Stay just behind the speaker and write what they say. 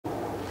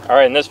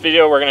Alright, in this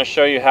video we're going to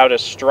show you how to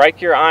strike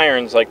your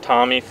irons like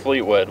Tommy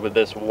Fleetwood with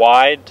this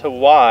wide to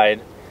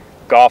wide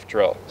golf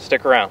drill.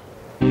 Stick around.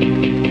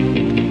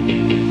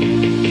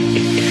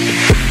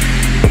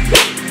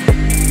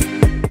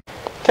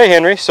 Okay,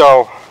 Henry,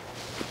 so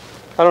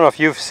I don't know if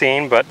you've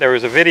seen, but there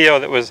was a video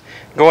that was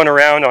going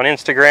around on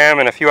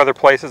Instagram and a few other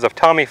places of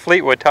Tommy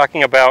Fleetwood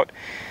talking about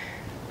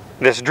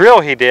this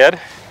drill he did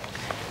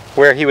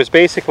where he was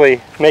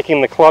basically making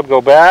the club go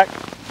back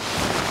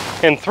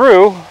and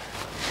through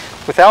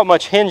without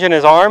much hinge in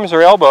his arms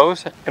or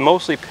elbows and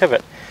mostly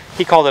pivot.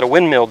 He called it a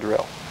windmill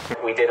drill.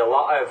 We did a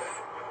lot of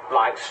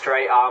like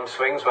straight arm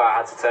swings where I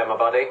had to turn my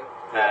body,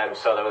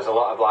 so there was a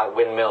lot of like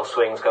windmill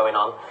swings going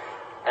on,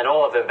 and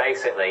all of them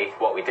basically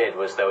what we did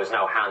was there was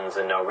no hands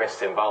and no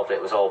wrists involved.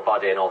 It was all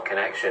body and all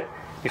connection.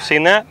 You've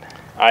seen that?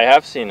 I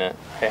have seen it.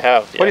 I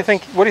have. Yes. What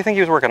do you think he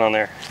was working on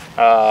there?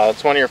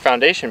 It's one of your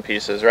foundation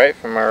pieces, right,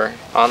 from our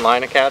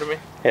online academy?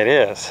 It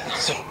is.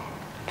 It's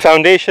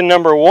foundation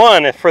number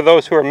one for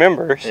those who are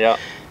members. Yeah.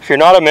 If you're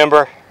not a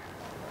member,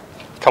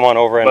 come on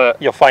over and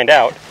you'll find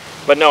out.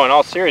 But no, in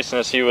all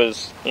seriousness, he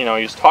was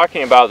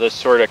talking about this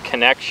sort of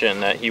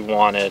connection that he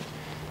wanted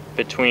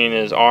between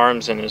his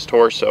arms and his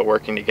torso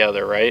working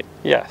together, right?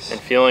 Yes. And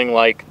feeling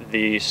like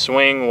the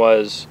swing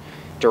was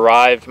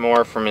derived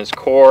more from his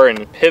core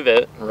and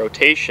pivot and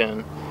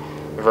rotation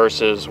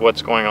versus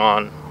what's going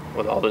on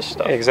with all this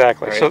stuff.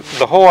 Exactly. Right? So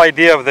the whole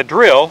idea of the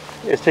drill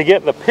is to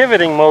get the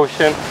pivoting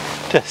motion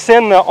to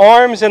send the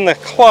arms in the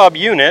club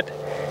unit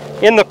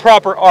in the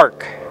proper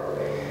arc.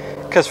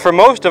 Because for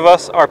most of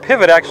us, our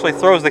pivot actually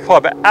throws the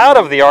club out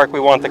of the arc we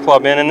want the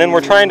club in, and then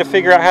we're trying to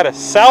figure out how to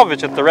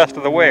salvage it the rest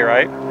of the way,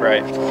 right?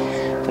 Right.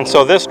 And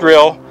so this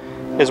drill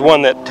is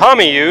one that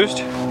Tommy used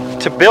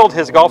to build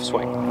his golf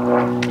swing.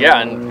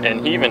 Yeah,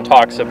 and he even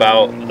talks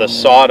about the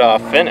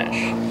sawed-off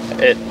finish.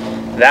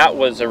 That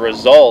was a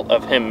result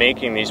of him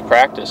making these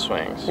practice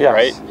swings, yes.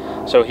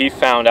 Right? So he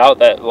found out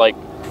that, like,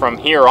 from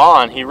here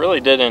on, he really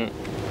didn't,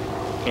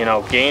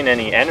 gain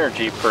any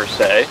energy per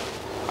se.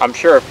 I'm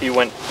sure if he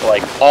went,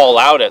 like, all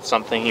out at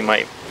something, he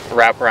might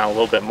wrap around a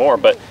little bit more,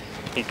 but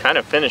he kind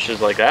of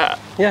finishes like that.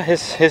 Yeah,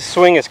 his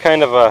swing is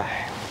kind of a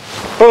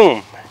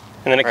boom,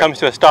 and then it comes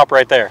to a stop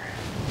right there.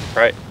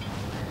 Right.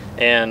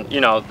 And,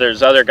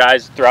 there's other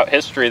guys throughout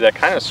history that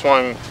kind of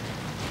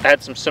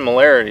had some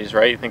similarities,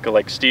 right? You think of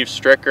like Steve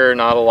Stricker,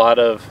 not a lot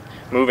of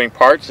moving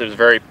parts. It was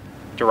very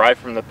derived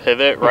from the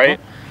pivot, right?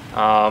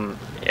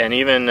 And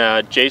even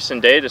Jason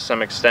Day to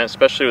some extent,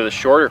 especially with the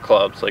shorter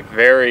clubs, like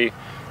very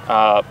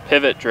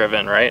pivot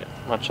driven, right?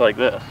 Much like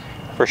this.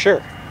 For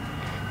sure.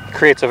 It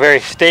creates a very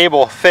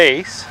stable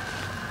face,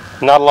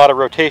 not a lot of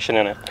rotation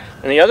in it.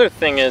 And the other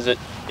thing is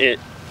it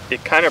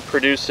kind of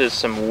produces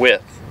some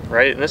width,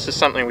 right? And this is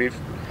something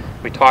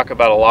we talk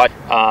about a lot,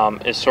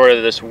 is sort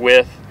of this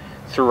width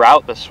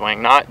throughout the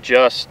swing, not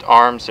just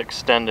arms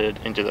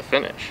extended into the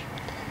finish.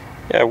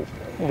 Yeah,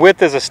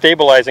 width is a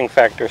stabilizing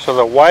factor. So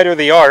the wider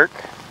the arc,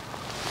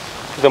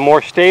 the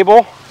more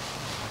stable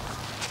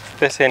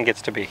this end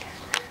gets to be.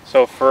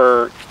 So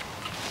for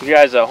you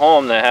guys at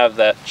home that have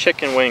that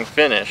chicken wing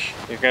finish,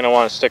 you're going to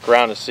want to stick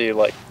around to see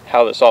like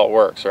how this all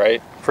works,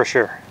 right? For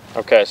sure.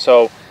 Okay,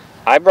 so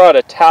I brought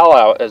a towel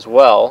out as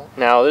well.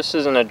 Now this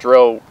isn't a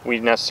drill we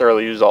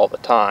necessarily use all the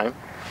time.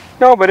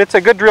 No, but it's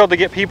a good drill to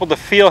get people to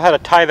feel how to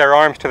tie their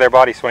arms to their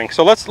body swing.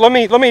 So let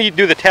me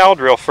do the towel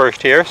drill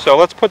first here. So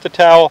let's put the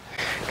towel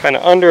kind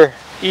of under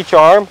each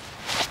arm.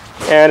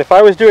 And if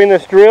I was doing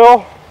this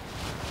drill,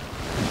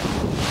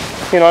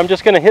 I'm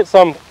just going to hit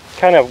some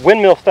kind of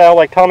windmill style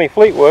like Tommy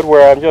Fleetwood,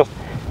 where I'm just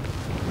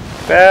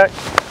back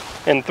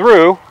and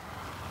through.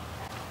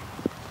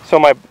 So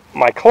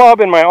my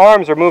club and my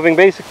arms are moving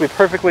basically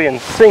perfectly in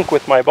sync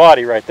with my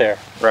body right there.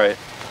 Right.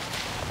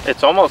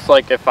 It's almost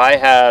like if I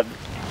had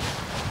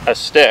a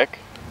stick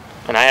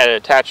and I had it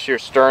attached to your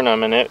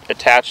sternum and it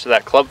attached to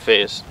that club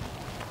face,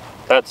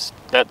 that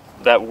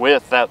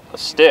width, that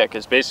stick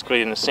is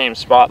basically in the same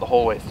spot the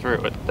whole way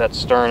through. That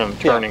sternum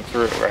turning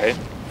through, right?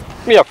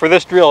 Yeah, for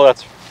this drill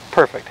that's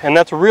perfect, and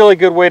that's a really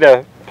good way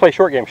to play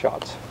short game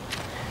shots.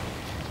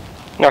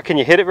 Now, can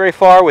you hit it very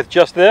far with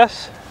just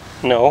this?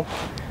 No,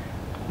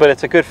 but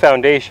it's a good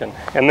foundation.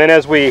 And then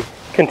as we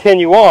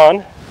continue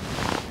on,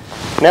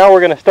 now we're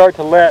going to start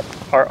to let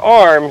our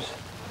arms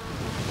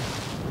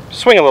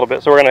swing a little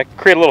bit. So we're going to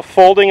create a little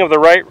folding of the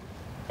right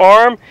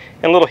arm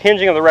and a little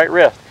hinging of the right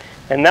wrist.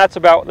 And that's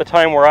about the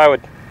time where I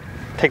would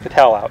take the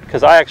towel out,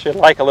 because I actually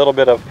like a little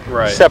bit of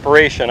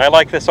separation. I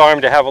like this arm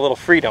to have a little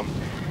freedom.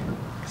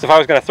 Because if I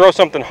was going to throw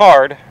something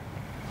hard,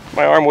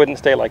 my arm wouldn't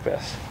stay like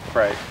this.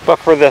 Right. But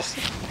for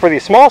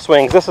these small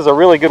swings, this is a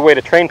really good way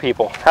to train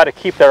people how to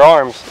keep their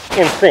arms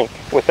in sync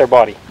with their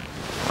body.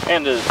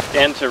 And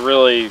to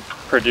really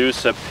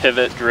produce a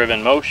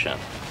pivot-driven motion,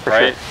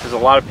 right? Because a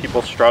lot of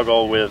people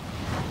struggle with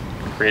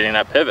creating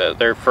that pivot.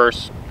 Their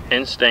first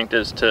instinct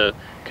is to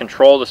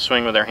control the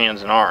swing with their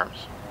hands and arms,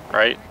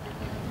 right?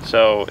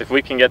 So if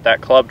we can get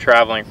that club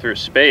traveling through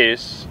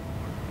space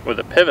with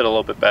a pivot a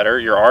little bit better,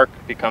 your arc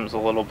becomes a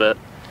little bit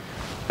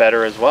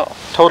better as well.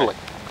 Totally.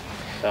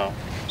 So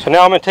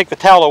now I'm going to take the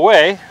towel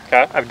away.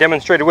 Okay. I've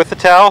demonstrated with the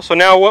towel, so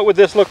now what would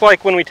this look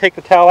like when we take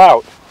the towel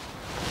out?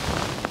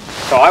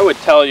 So I would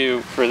tell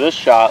you for this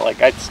shot,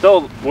 like I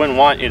still wouldn't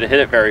want you to hit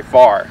it very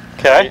far.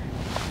 Okay. Right?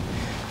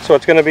 So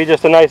it's going to be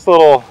just a nice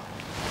little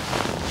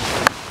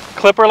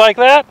clipper like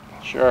that?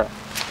 Sure.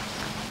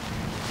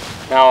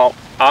 Now,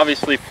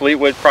 obviously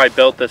Fleetwood probably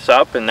built this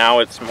up and now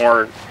it's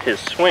more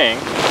his swing,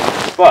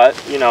 but,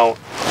 you know,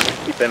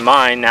 keep in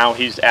mind now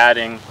he's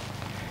adding,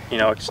 you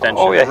know, extension.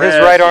 Oh yeah, his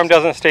right arm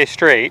doesn't stay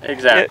straight.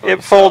 Exactly.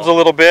 It folds a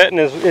little bit and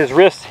his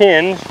wrists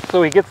hinge,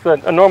 so he gets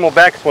a normal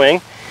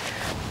backswing,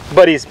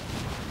 but he's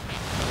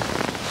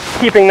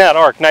keeping that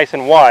arc nice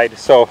and wide,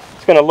 so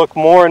it's going to look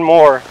more and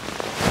more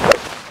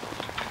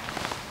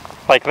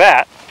like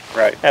that,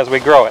 right, as we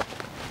grow it.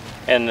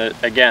 And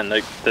again,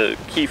 the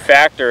key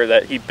factor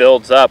that he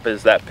builds up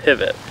is that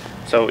pivot.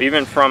 So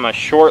even from a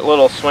short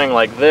little swing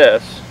like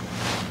this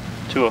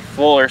to a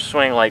fuller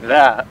swing like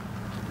that,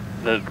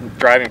 the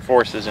driving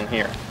force is in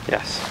here.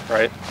 Yes.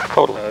 Right?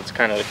 Totally. So that's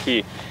kind of the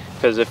key.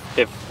 Because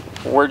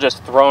if we're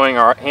just throwing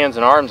our hands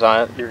and arms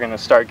on it, you're going to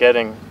start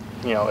getting,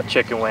 you know, a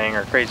chicken wing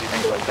or crazy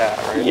things like that,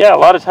 right? Yeah, a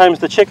lot of times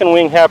the chicken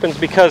wing happens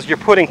because you're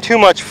putting too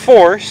much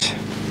force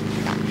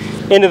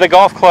into the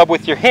golf club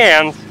with your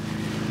hands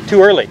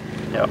too early.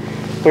 Yep.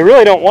 We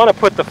really don't want to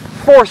put the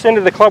force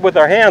into the club with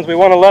our hands. We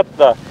want to let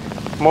the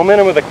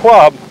momentum of the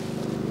club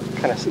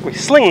we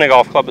sling the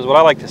golf club is what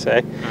I like to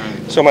say.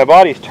 So my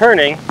body's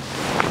turning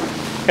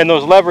and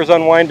those levers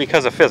unwind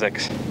because of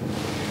physics,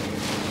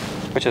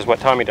 which is what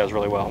Tommy does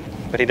really well,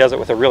 but he does it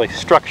with a really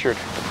structured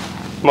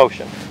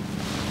motion.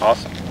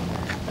 Awesome.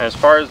 And as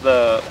far as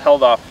the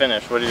held off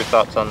finish, what are your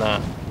thoughts on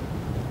that?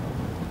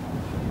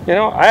 You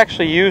know, I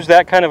actually use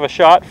that kind of a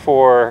shot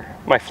for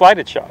my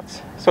flighted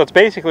shots. So it's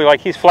basically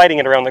like he's flighting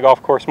it around the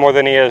golf course more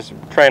than he is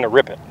trying to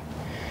rip it.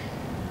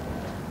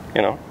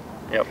 You know?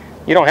 Yep.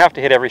 You don't have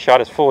to hit every shot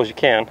as full as you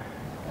can.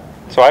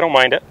 So I don't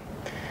mind it.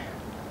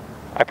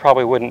 I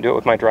probably wouldn't do it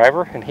with my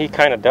driver, and he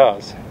kind of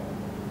does.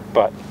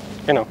 But,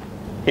 you know,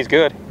 he's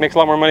good. He makes a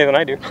lot more money than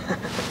I do.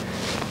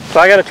 So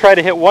I got to try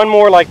to hit one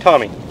more like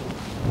Tommy.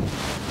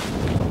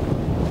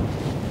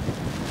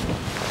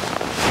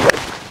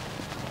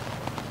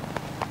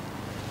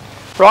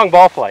 Wrong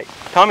ball flight.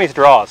 Tommy's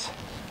draws.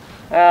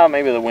 Oh,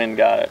 maybe the wind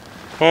got it.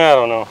 I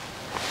don't know. All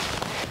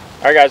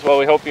right, guys. Well,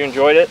 we hope you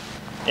enjoyed it,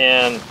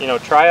 and you know,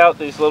 try out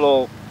these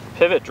little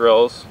pivot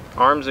drills,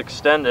 arms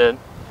extended.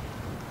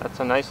 That's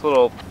a nice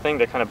little thing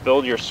to kind of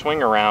build your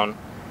swing around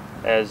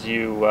as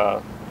you,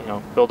 you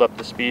know, build up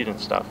the speed and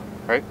stuff.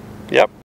 Right? Yep.